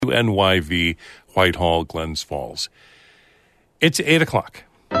NYV, Whitehall, Glens Falls. It's 8 o'clock.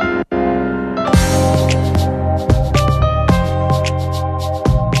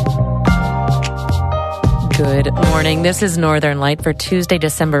 Good morning. This is Northern Light for Tuesday,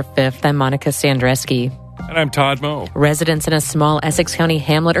 December 5th. I'm Monica Sandreski. And I'm Todd Moe. Residents in a small Essex County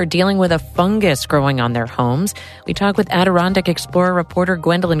hamlet are dealing with a fungus growing on their homes. We talk with Adirondack Explorer reporter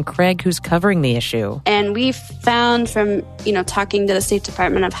Gwendolyn Craig, who's covering the issue. And we found from, talking to the State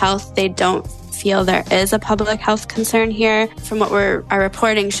Department of Health, they don't feel there is a public health concern here. From what our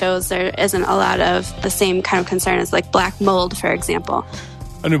reporting shows, there isn't a lot of the same kind of concern as like black mold, for example.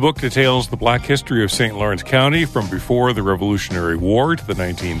 A new book details the black history of St. Lawrence County from before the Revolutionary War to the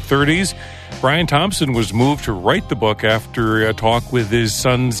 1930s. Brian Thompson was moved to write the book after a talk with his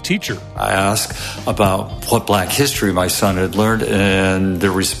son's teacher. I asked about what black history my son had learned, and the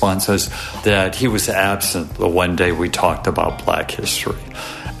response is that he was absent the one day we talked about black history.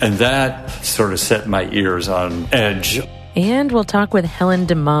 And that sort of set my ears on edge. And we'll talk with Helen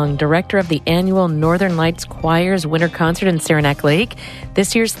DeMong, director of the annual Northern Lights Choir's winter concert in Saranac Lake.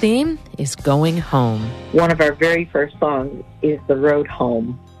 This year's theme is Going Home. One of our very first songs is The Road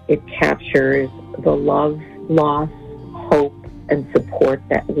Home. It captures the love, loss, hope, and support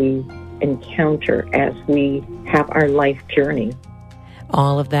that we encounter as we have our life journey.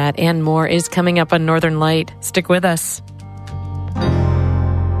 All of that and more is coming up on Northern Light. Stick with us.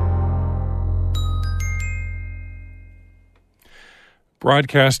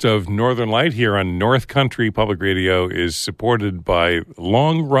 Broadcast of Northern Light here on North Country Public Radio is supported by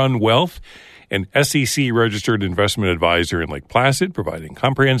Long Run Wealth, an SEC-registered investment advisor in Lake Placid, providing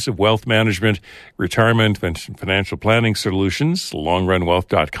comprehensive wealth management, retirement, and financial planning solutions,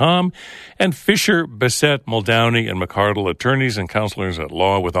 longrunwealth.com, and Fisher, Bassett, Muldowney, and McCardle, attorneys and counselors at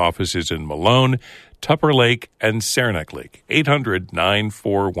law with offices in Malone, Tupper Lake, and Saranac Lake.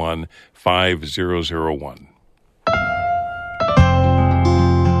 800-941-5001.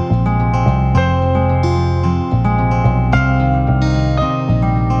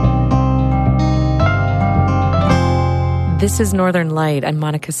 This is Northern Light. I'm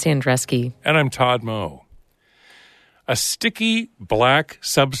Monica Sandreski. And I'm Todd Moe. A sticky black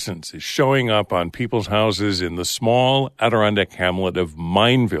substance is showing up on people's houses in the small Adirondack hamlet of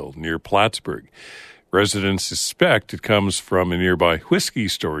Mineville near Plattsburgh. Residents suspect it comes from a nearby whiskey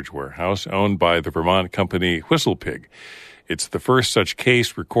storage warehouse owned by the Vermont company Whistle Pig. It's the first such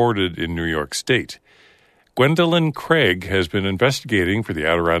case recorded in New York State. Gwendolyn Craig has been investigating for the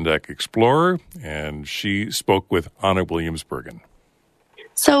Adirondack Explorer, and she spoke with Anna Williams-Bergen.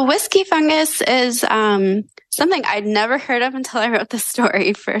 So whiskey fungus is something I'd never heard of until I wrote the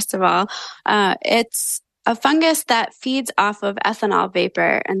story, first of all. It's a fungus that feeds off of ethanol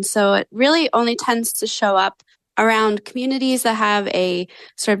vapor, and so it really only tends to show up around communities that have a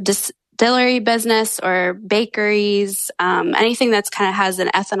sort of distillery business or bakeries, anything that's kind of has an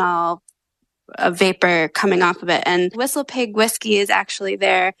ethanol a vapor coming off of it. And Whistle Pig whiskey is actually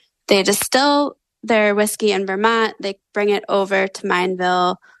there. They distill their whiskey in Vermont. They bring it over to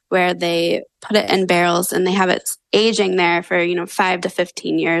Mineville where they put it in barrels and they have it aging there for, 5 to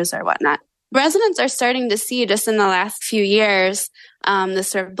 15 years or whatnot. Residents are starting to see just in the last few years,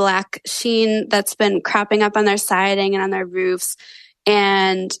 this sort of black sheen that's been cropping up on their siding and on their roofs.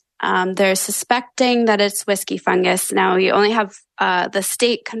 And they're suspecting that it's whiskey fungus. Now you only have the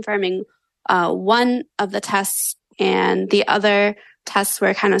state confirming one of the tests, and the other tests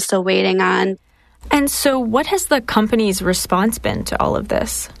we're kind of still waiting on. And so what has the company's response been to all of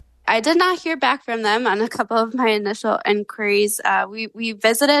this? I did not hear back from them on a couple of my initial inquiries. We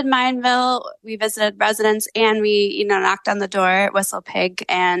visited Mineville, we visited residents, and we, knocked on the door at Whistle Pig,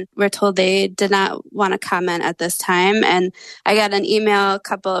 and we're told they did not want to comment at this time. And I got an email a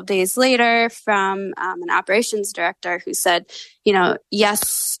couple of days later from an operations director who said,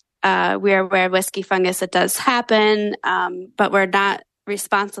 yes, we are aware of whiskey fungus. It does happen, but we're not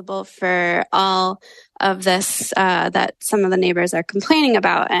responsible for all of this that some of the neighbors are complaining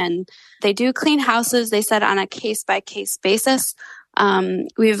about. And they do clean houses, they said, on a case-by-case basis.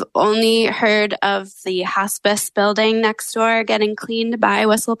 We've only heard of the hospice building next door getting cleaned by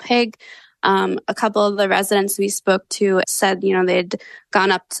Whistle Pig. A couple of the residents we spoke to said, they'd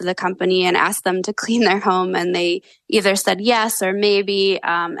gone up to the company and asked them to clean their home, and they either said yes or maybe,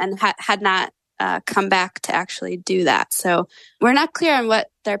 and had not come back to actually do that. So we're not clear on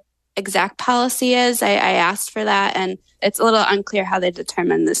what their exact policy is. I asked for that, and it's a little unclear how they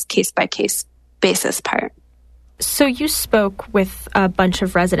determine this case-by-case basis part. So you spoke with a bunch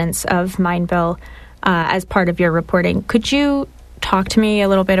of residents of Mineville as part of your reporting. Could you talk to me a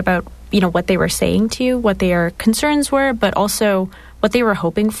little bit about what they were saying to you, what their concerns were, but also what they were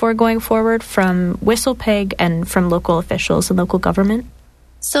hoping for going forward from Whistle Pig and from local officials and local government?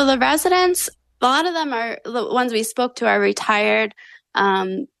 So the residents, a lot of them are the ones we spoke to are retired.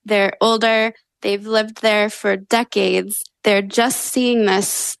 They're older. They've lived there for decades. They're just seeing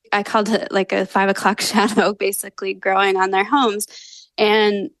this, I called it like a 5 o'clock shadow, basically growing on their homes.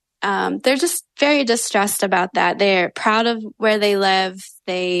 And they're just very distressed about that. They're proud of where they live.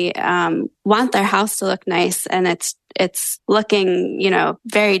 They want their house to look nice, and it's looking,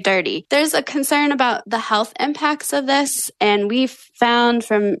 very dirty. There's a concern about the health impacts of this, and we've found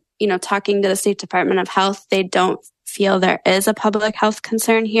from, talking to the State Department of Health, they don't feel there is a public health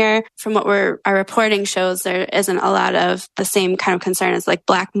concern here. From what our reporting shows, there isn't a lot of the same kind of concern as like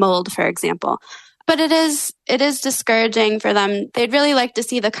black mold, for example. But it is discouraging for them. They'd really like to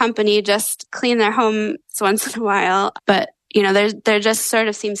see the company just clean their homes once in a while. But, there just sort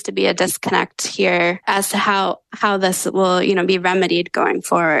of seems to be a disconnect here as to how this will, be remedied going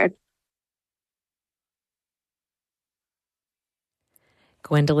forward.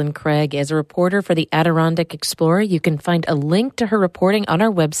 Gwendolyn Craig is a reporter for the Adirondack Explorer. You can find a link to her reporting on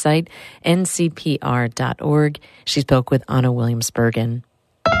our website, ncpr.org. She spoke with Anna Williams-Bergen.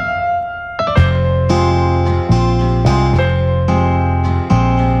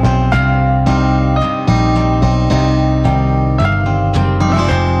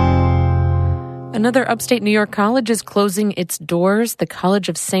 Another upstate New York college is closing its doors. The College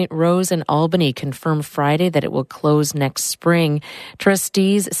of St. Rose in Albany confirmed Friday that it will close next spring.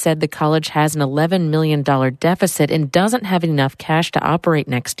 Trustees said the college has an $11 million deficit and doesn't have enough cash to operate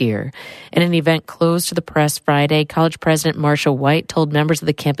next year. In an event closed to the press Friday, college president Marcia White told members of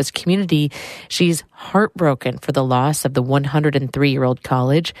the campus community she's heartbroken for the loss of the 103-year-old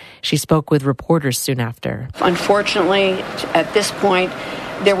college. She spoke with reporters soon after. Unfortunately, at this point,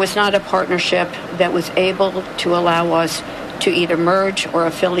 there was not a partnership that was able to allow us to either merge or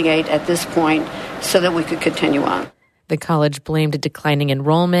affiliate at this point so that we could continue on. The college blamed declining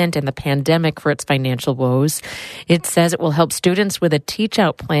enrollment and the pandemic for its financial woes. It says it will help students with a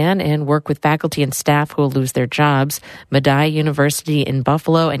teach-out plan and work with faculty and staff who will lose their jobs. Medaille University in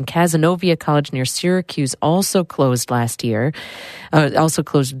Buffalo and Cazenovia College near Syracuse also closed this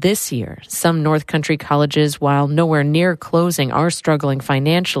year. Some North Country colleges, while nowhere near closing, are struggling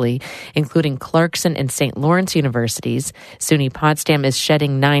financially, including Clarkson and St. Lawrence universities. SUNY Potsdam is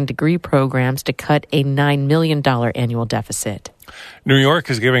shedding 9 degree programs to cut a $9 million annual deficit. New York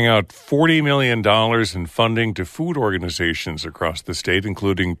is giving out $40 million in funding to food organizations across the state,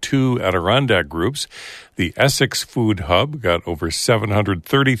 including 2 Adirondack groups. The Essex Food Hub got over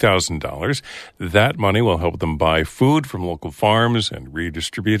 $730,000. That money will help them buy food from local farms and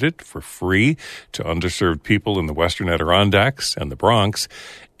redistribute it for free to underserved people in the Western Adirondacks and the Bronx.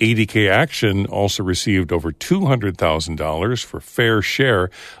 ADK Action also received over $200,000 for Fair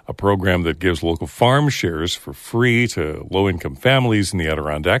Share, a program that gives local farm shares for free to low-income families in the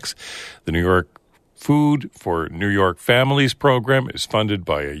Adirondacks. The New York Food for New York Families program is funded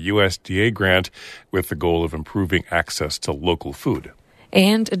by a USDA grant with the goal of improving access to local food.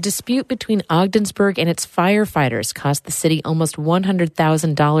 And a dispute between Ogdensburg and its firefighters cost the city almost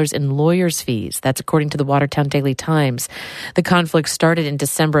 $100,000 in lawyers' fees. That's according to the Watertown Daily Times. The conflict started in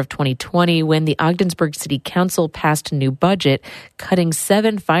December of 2020 when the Ogdensburg City Council passed a new budget, cutting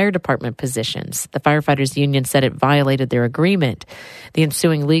 7 fire department positions. The firefighters' union said it violated their agreement. The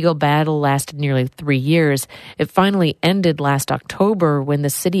ensuing legal battle lasted nearly 3 years. It finally ended last October when the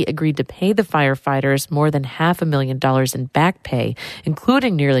city agreed to pay the firefighters more than $500,000 in back pay,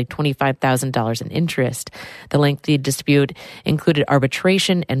 including nearly $25,000 in interest. The lengthy dispute included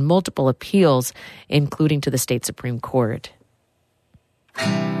arbitration and multiple appeals, including to the state Supreme Court.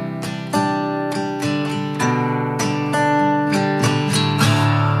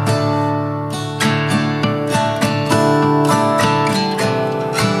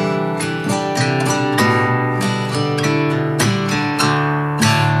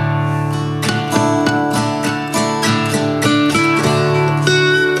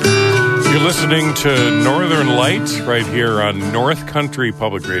 Listening to Northern Light right here on North Country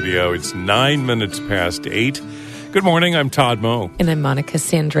Public Radio. It's 9 minutes past 8. Good morning, I'm Todd Moe. And I'm Monica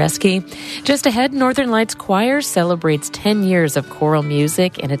Sandreski. Just ahead, Northern Lights Choir celebrates 10 years of choral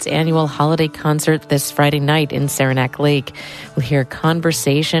music and its annual holiday concert this Friday night in Saranac Lake. We'll hear a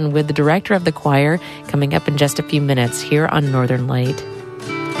conversation with the director of the choir coming up in just a few minutes here on Northern Light.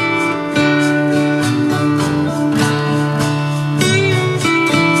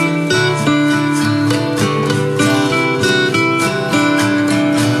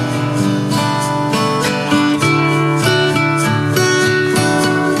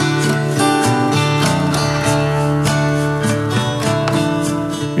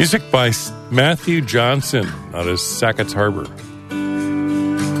 Music by Matthew Johnson out of Sackett's Harbor.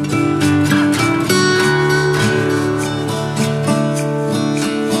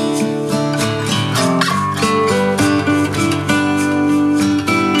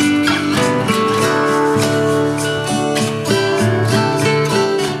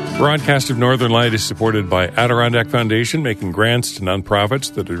 Broadcast of Northern Light is supported by Adirondack Foundation, making grants to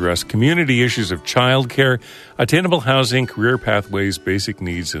nonprofits that address community issues of childcare, attainable housing, career pathways, basic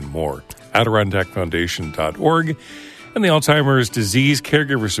needs, and more. AdirondackFoundation.org. And the Alzheimer's Disease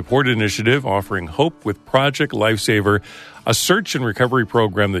Caregiver Support Initiative, offering hope with Project Lifesaver, a search and recovery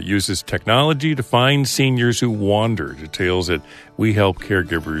program that uses technology to find seniors who wander. Details at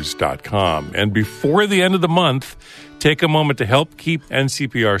wehelpcaregivers.com. And before the end of the month, take a moment to help keep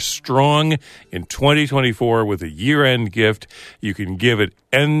NCPR strong in 2024 with a year-end gift. You can give at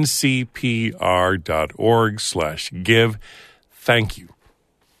ncpr.org/give. Thank you.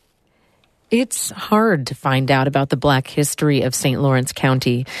 It's hard to find out about the Black history of St. Lawrence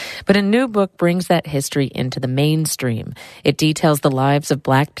County, but a new book brings that history into the mainstream. It details the lives of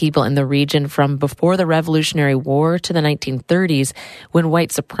Black people in the region from before the Revolutionary War to the 1930s, when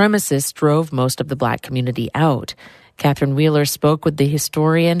white supremacists drove most of the Black community out. Catherine Wheeler spoke with the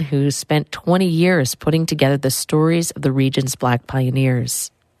historian who spent 20 years putting together the stories of the region's Black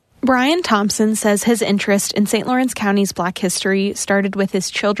pioneers. Brian Thompson says his interest in St. Lawrence County's Black history started with his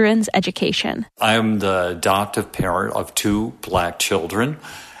children's education. I'm the adoptive parent of 2 Black children.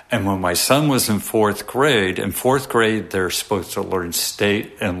 And when my son was in 4th grade, they're supposed to learn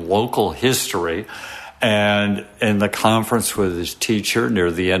state and local history. And in the conference with his teacher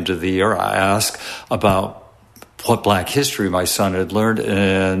near the end of the year, I asked about what Black history my son had learned,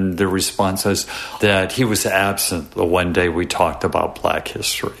 and the response is that he was absent the one day we talked about Black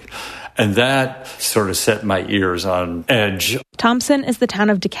history. And that sort of set my ears on edge. Thompson is the town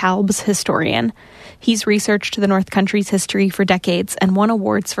of DeKalb's historian. He's researched the North Country's history for decades and won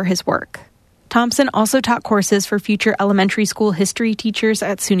awards for his work. Thompson also taught courses for future elementary school history teachers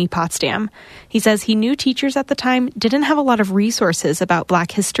at SUNY Potsdam. He says he knew teachers at the time didn't have a lot of resources about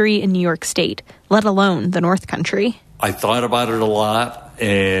Black history in New York State, let alone the North Country. I thought about it a lot,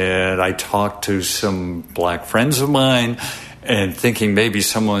 and I talked to some Black friends of mine, and thinking maybe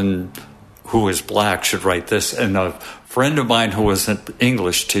someone who is Black should write this. And a friend of mine who was an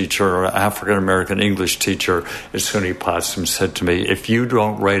English teacher, an African-American English teacher at SUNY Potsdam, said to me, if you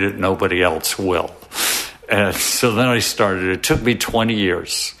don't write it, nobody else will. And so then I started. It took me 20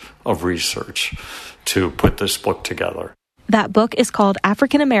 years of research to put this book together. That book is called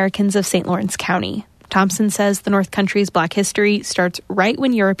African Americans of St. Lawrence County. Thompson says the North Country's Black history starts right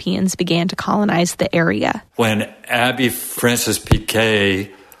when Europeans began to colonize the area. When Abby Francis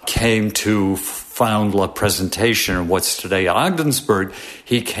Piquet came to found La Presentation in what's today Ogdensburg,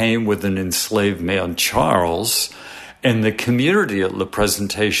 he came with an enslaved man, Charles, and the community at La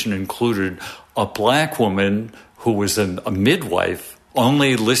Presentation included a Black woman who was a midwife,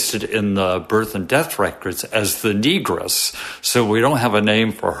 only listed in the birth and death records as the negress, so we don't have a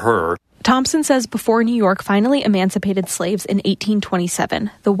name for her. Thompson says before New York finally emancipated slaves in 1827,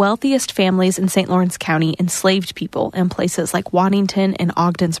 the wealthiest families in St. Lawrence County enslaved people in places like Waddington and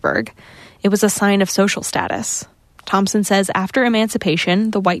Ogdensburg. It was a sign of social status. Thompson says after emancipation,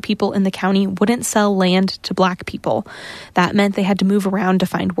 the white people in the county wouldn't sell land to Black people. That meant they had to move around to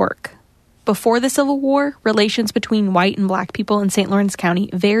find work. Before the Civil War, relations between white and Black people in St. Lawrence County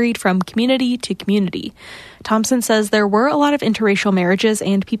varied from community to community. Thompson says there were a lot of interracial marriages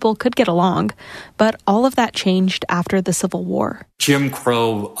and people could get along, but all of that changed after the Civil War. Jim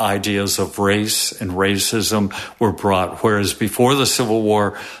Crow ideas of race and racism were brought, whereas before the Civil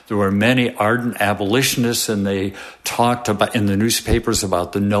War, there were many ardent abolitionists, and they talked about in the newspapers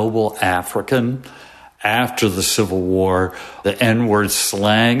about the noble African. After the Civil War, the N-word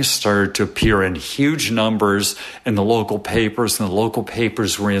slang started to appear in huge numbers in the local papers, and the local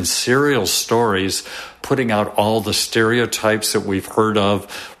papers ran serial stories putting out all the stereotypes that we've heard of,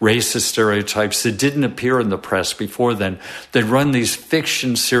 racist stereotypes that didn't appear in the press before then. They'd run these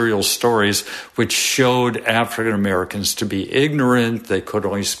fiction serial stories which showed African Americans to be ignorant, they could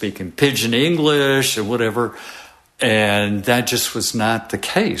only speak in pidgin English or whatever, and that just was not the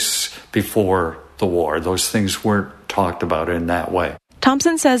case before the war. Those things weren't talked about in that way.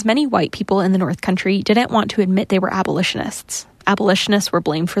 Thompson says many white people in the North Country didn't want to admit they were abolitionists. Abolitionists were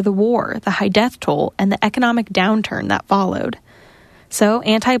blamed for the war, the high death toll, and the economic downturn that followed. So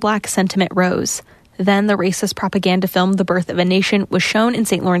anti-Black sentiment rose. Then the racist propaganda film The Birth of a Nation was shown in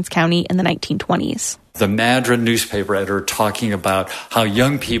St. Lawrence County in the 1920s. The Madrid newspaper editor talking about how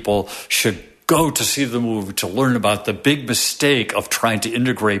young people should go to see the movie to learn about the big mistake of trying to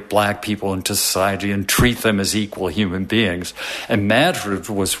integrate black people into society and treat them as equal human beings. And Madrid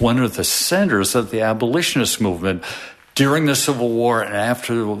was one of the centers of the abolitionist movement. During the Civil War and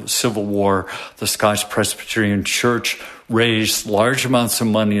after the Civil War, the Scotch Presbyterian Church raised large amounts of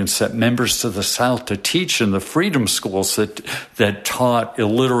money and sent members to the South to teach in the freedom schools that taught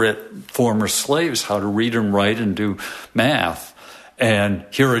illiterate former slaves how to read and write and do math. And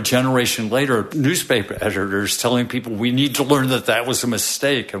here a generation later, newspaper editors telling people we need to learn that was a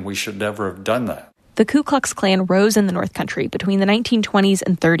mistake and we should never have done that. The Ku Klux Klan rose in the North Country between the 1920s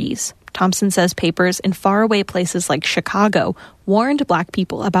and 30s. Thompson says papers in faraway places like Chicago warned black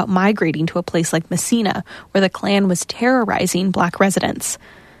people about migrating to a place like Messina, where the Klan was terrorizing black residents.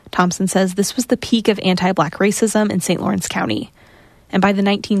 Thompson says this was the peak of anti-black racism in St. Lawrence County. And by the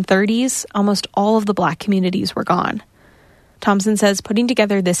 1930s, almost all of the black communities were gone. Thompson says putting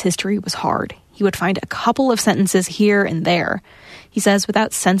together this history was hard. He would find a couple of sentences here and there. He says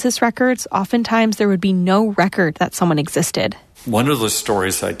without census records, oftentimes there would be no record that someone existed. One of the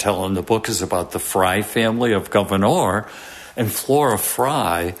stories I tell in the book is about the Fry family of Governor, and Flora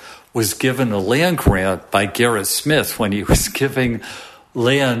Fry was given a land grant by Garrett Smith when he was giving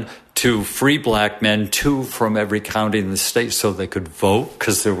land to free black men, 2 from every county in the state, so they could vote,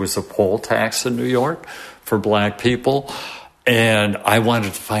 because there was a poll tax in New York for black people. And I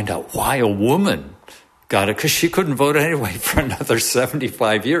wanted to find out why a woman got it, because she couldn't vote anyway for another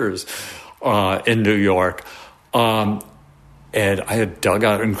 75 years in New York. And I had dug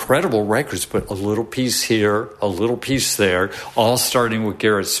out incredible records, but a little piece here, a little piece there, all starting with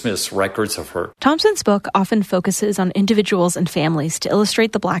Garrett Smith's records of her. Thompson's book often focuses on individuals and families to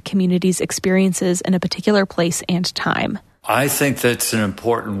illustrate the black community's experiences in a particular place and time. I think that's an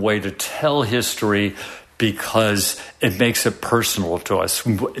important way to tell history because it makes it personal to us.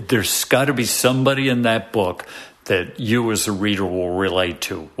 There's got to be somebody in that book that you as a reader will relate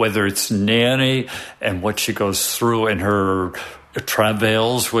to, whether it's Nanny and what she goes through in her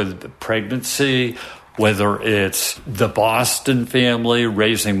travails with pregnancy, whether it's the Boston family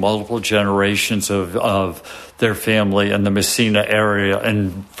raising multiple generations of their family in the Messina area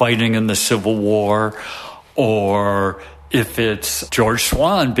and fighting in the Civil War, or if it's George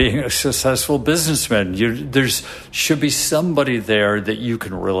Swan being a successful businessman. There should be somebody there that you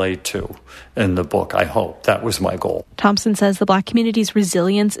can relate to in the book, I hope. That was my goal. Thompson says the black community's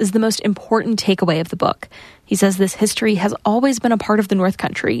resilience is the most important takeaway of the book. He says this history has always been a part of the North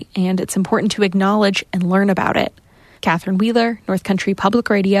Country, and it's important to acknowledge and learn about it. Catherine Wheeler, North Country Public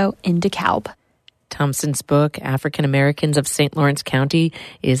Radio in DeKalb. Thompson's book, African Americans of St. Lawrence County,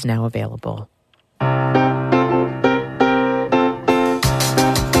 is now available.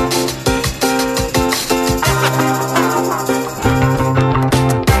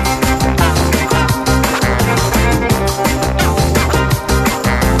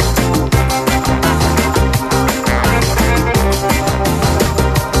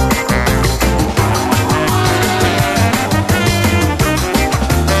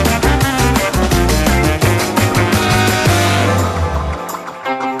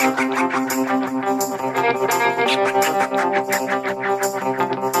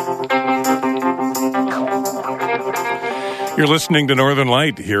 You're listening to Northern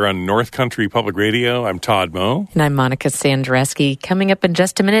Light here on North Country Public Radio. I'm Todd Moe. And I'm Monica Sandreski. Coming up in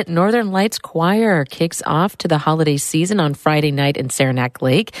just a minute, Northern Lights Choir kicks off to the holiday season on Friday night in Saranac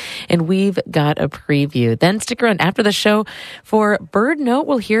Lake, and we've got a preview. Then stick around after the show for Bird Note.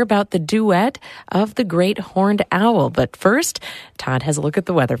 We'll hear about the duet of the great horned owl. But first, Todd has a look at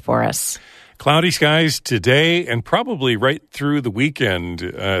the weather for us. Cloudy skies today and probably right through the weekend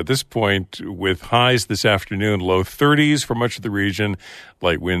at this point, with highs this afternoon, low 30s for much of the region,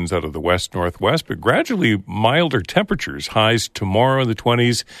 light winds out of the west-northwest, but gradually milder temperatures. Highs tomorrow in the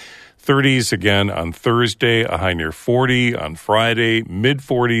 20s, 30s again on Thursday, a high near 40 on Friday,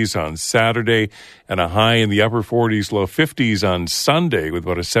 mid-40s on Saturday, and a high in the upper 40s, low 50s on Sunday, with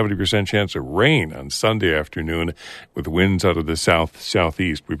about a 70% chance of rain on Sunday afternoon, with winds out of the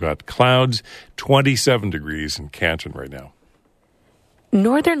southeast. We've got clouds, 27 degrees in Canton right now.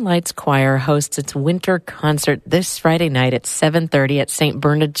 Northern Lights Choir hosts its winter concert this Friday night at 7:30 at St.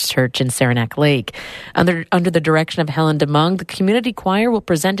 Bernard's Church in Saranac Lake. Under the direction of Helen DeMung, the community choir will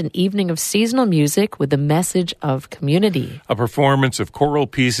present an evening of seasonal music with the message of community. A performance of choral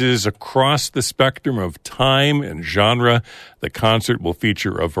pieces across the spectrum of time and genre. The concert will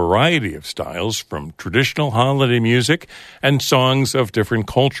feature a variety of styles, from traditional holiday music and songs of different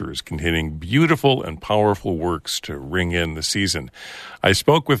cultures, containing beautiful and powerful works to ring in the season. I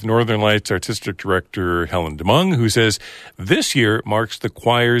spoke with Northern Lights Artistic Director Helen DeMung, who says this year marks the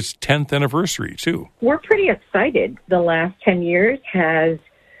choir's 10th anniversary, too. We're pretty excited. The last 10 years has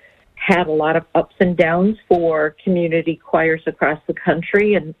had a lot of ups and downs for community choirs across the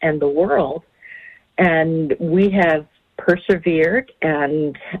country and the world. And we have persevered,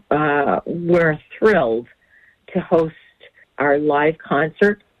 and we're thrilled to host our live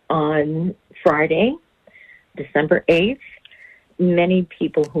concert on Friday, December 8th. Many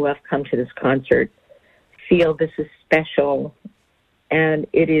people who have come to this concert feel this is special, and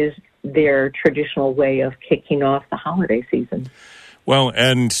it is their traditional way of kicking off the holiday season. Well,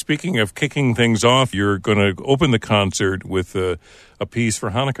 and speaking of kicking things off, you're going to open the concert with a piece for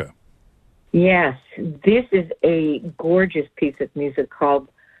Hanukkah. Yes, this is a gorgeous piece of music called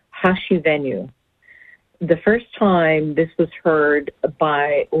Hashivenu. The first time this was heard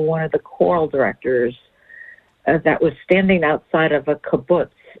by one of the choral directors that was standing outside of a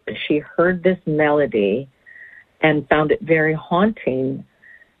kibbutz. She heard this melody and found it very haunting.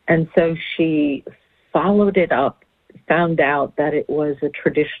 And so she followed it up, found out that it was a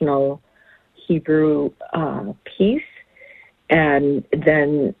traditional Hebrew piece, and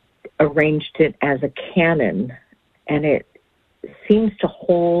then arranged it as a canon. And it seems to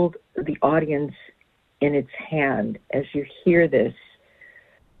hold the audience in its hand as you hear this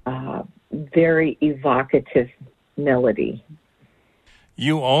very evocative melody.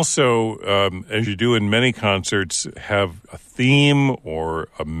 You also, as you do in many concerts, have a theme or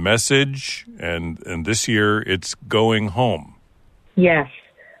a message, and this year it's going home. Yes,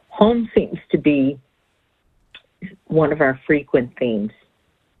 home seems to be one of our frequent themes.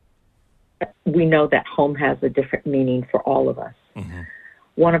 We know that home has a different meaning for all of us. Mm-hmm.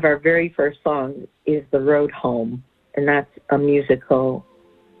 One of our very first songs is The Road Home, and that's a musical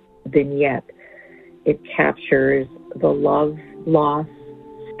vignette. It captures the love, loss,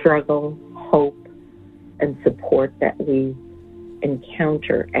 struggle, hope, and support that we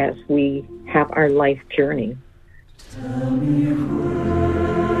encounter as we have our life journey. Tell me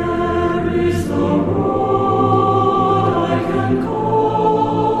where is the road I can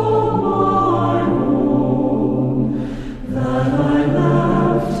call my own, that I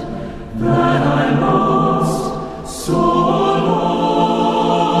left, that I lost, so long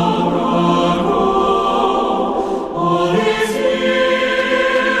ago. All these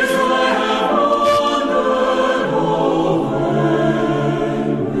years I have wandered, oh,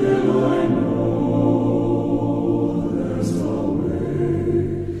 when will I know there's a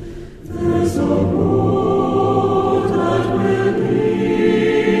way, there's a road that will lead me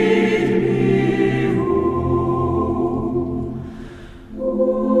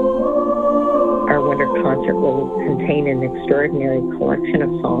home. Our winter concert will contain an extraordinary collection of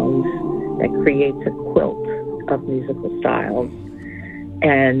songs that creates a quilt of musical styles.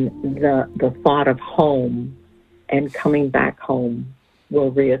 And the thought of home and coming back home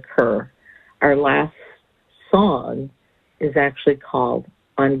will reoccur. Our last song is actually called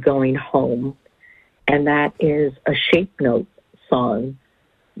I'm Going Home, and that is a shape note song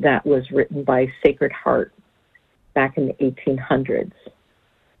that was written by Sacred Heart back in the 1800s.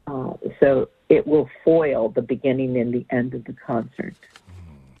 So it will foil the beginning and the end of the concert.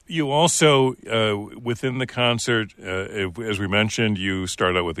 You also, within the concert, as we mentioned, you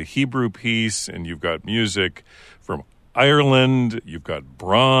start out with a Hebrew piece, and you've got music from Ireland, you've got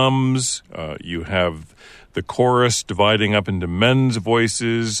Brahms, you have the chorus dividing up into men's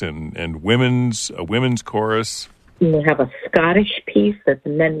voices and a women's chorus. We have a Scottish piece that the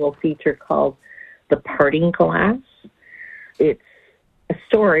men will feature called The Parting Glass. It's a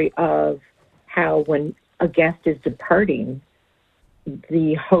story of how when a guest is departing,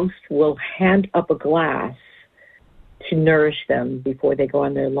 the host will hand up a glass to nourish them before they go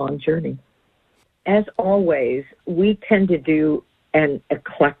on their long journey. As always, we tend to do an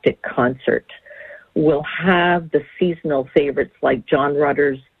eclectic concert. We'll have the seasonal favorites like John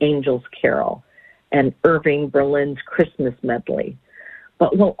Rutter's Angel's Carol and Irving Berlin's Christmas medley.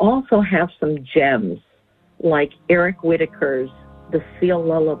 But we'll also have some gems like Eric Whitaker's The Seal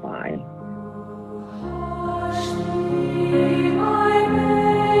Lullaby.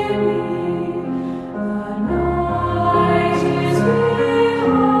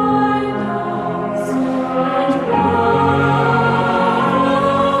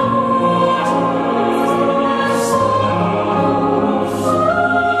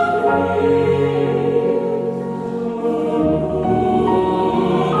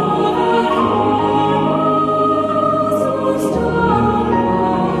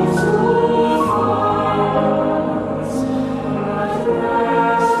 So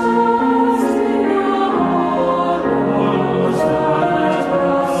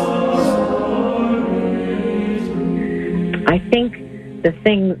The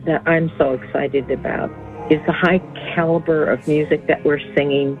thing that I'm so excited about is the high caliber of music that we're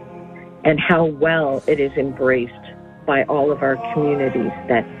singing and how well it is embraced by all of our communities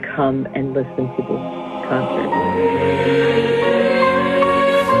that come and listen to this concert.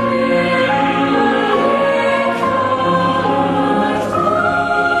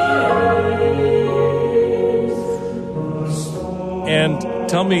 And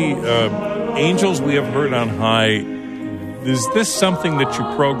tell me, Angels We Have Heard on High, is this something that you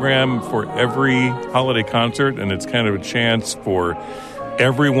program for every holiday concert, and it's kind of a chance for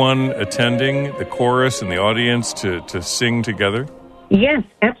everyone attending, the chorus and the audience, to sing together? Yes,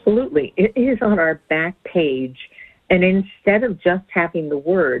 absolutely. It is on our back page, and instead of just having the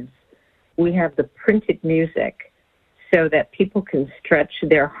words, we have the printed music so that people can stretch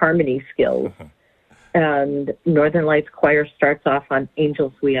their harmony skills. And Northern Lights Choir starts off on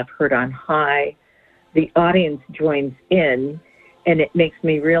Angels We Have Heard on High. The audience joins in, and it makes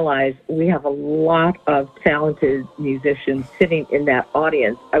me realize we have a lot of talented musicians sitting in that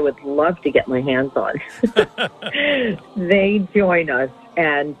audience I would love to get my hands on. They join us,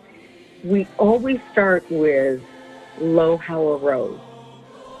 and we always start with Lo How a Rose,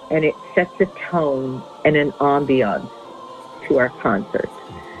 and it sets a tone and an ambiance to our concert.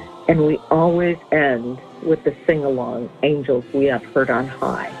 And we always end with the sing-along, Angels We Have Heard on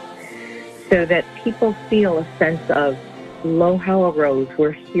High, so that people feel a sense of, lo, how a rose,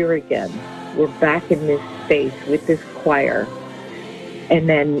 we're here again. We're back in this space with this choir. And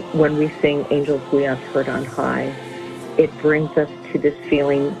then when we sing Angels We Have Heard on High, it brings us to this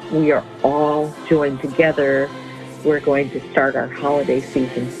feeling we are all joined together. We're going to start our holiday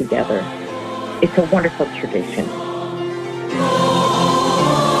season together. It's a wonderful tradition.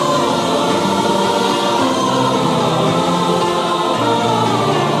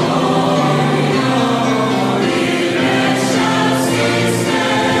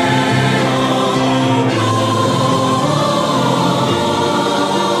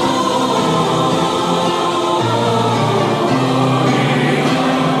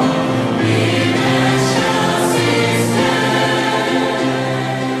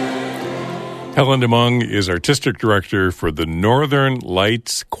 Helen DeMung is Artistic Director for the Northern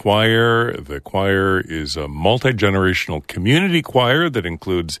Lights Choir. The choir is a multi-generational community choir that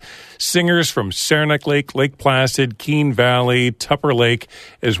includes singers from Saranac Lake, Lake Placid, Keene Valley, Tupper Lake,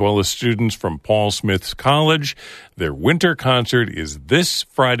 as well as students from Paul Smith's College. Their winter concert is this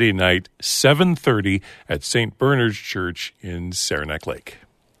Friday night, 7:30 at St. Bernard's Church in Saranac Lake.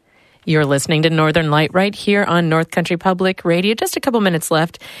 You're listening to Northern Light right here on North Country Public Radio. Just a couple minutes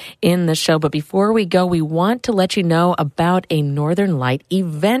left in the show, but before we go, we want to let you know about a Northern Light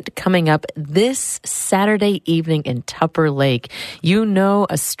event coming up this Saturday evening in Tupper Lake. You know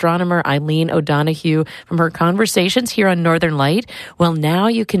astronomer Eileen O'Donoghue from her conversations here on Northern Light. Well, now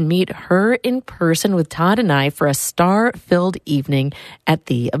you can meet her in person with Todd and I for a star-filled evening at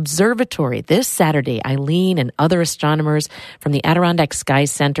the observatory. This Saturday, Eileen and other astronomers from the Adirondack Sky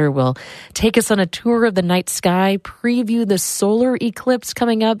Center will take us on a tour of the night sky, preview the solar eclipse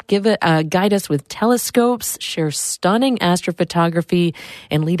coming up, guide us with telescopes, share stunning astrophotography,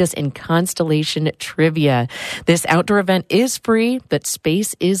 and lead us in constellation trivia. This outdoor event is free, but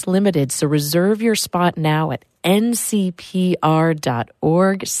space is limited, so reserve your spot now at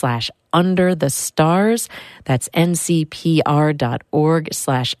ncpr.org/under the stars. That's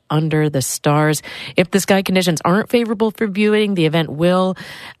ncpr.org/under the stars. If the sky conditions aren't favorable for viewing, the event will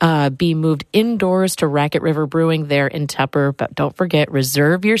be moved indoors to Racket River Brewing there in Tupper. But don't forget,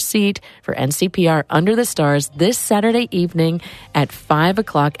 reserve your seat for NCPR Under the Stars this Saturday evening at 5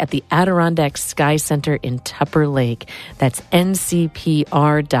 o'clock at the Adirondack Sky Center in Tupper Lake. That's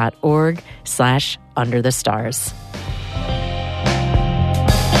ncpr.org/under the stars.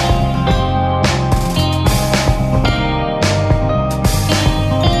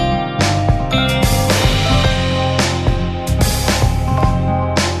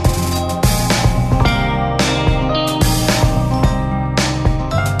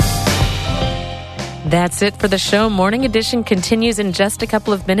 That's it for the show. Morning Edition continues in just a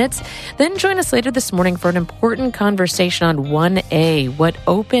couple of minutes. Then join us later this morning for an important conversation on 1A, what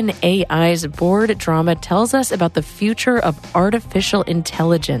OpenAI's board drama tells us about the future of artificial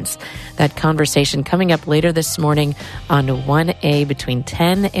intelligence. That conversation coming up later this morning on 1A between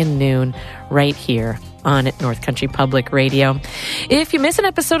 10 and noon right here on North Country Public Radio. If you miss an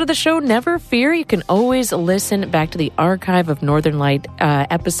episode of the show, never fear. You can always listen back to the archive of Northern Light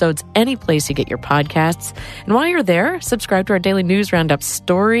episodes any place you get your podcasts. And while you're there, subscribe to our daily news roundup,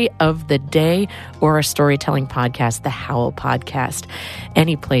 Story of the Day, or our storytelling podcast, The Howl Podcast,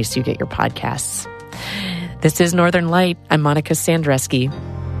 any place you get your podcasts. This is Northern Light. I'm Monica Sandreski.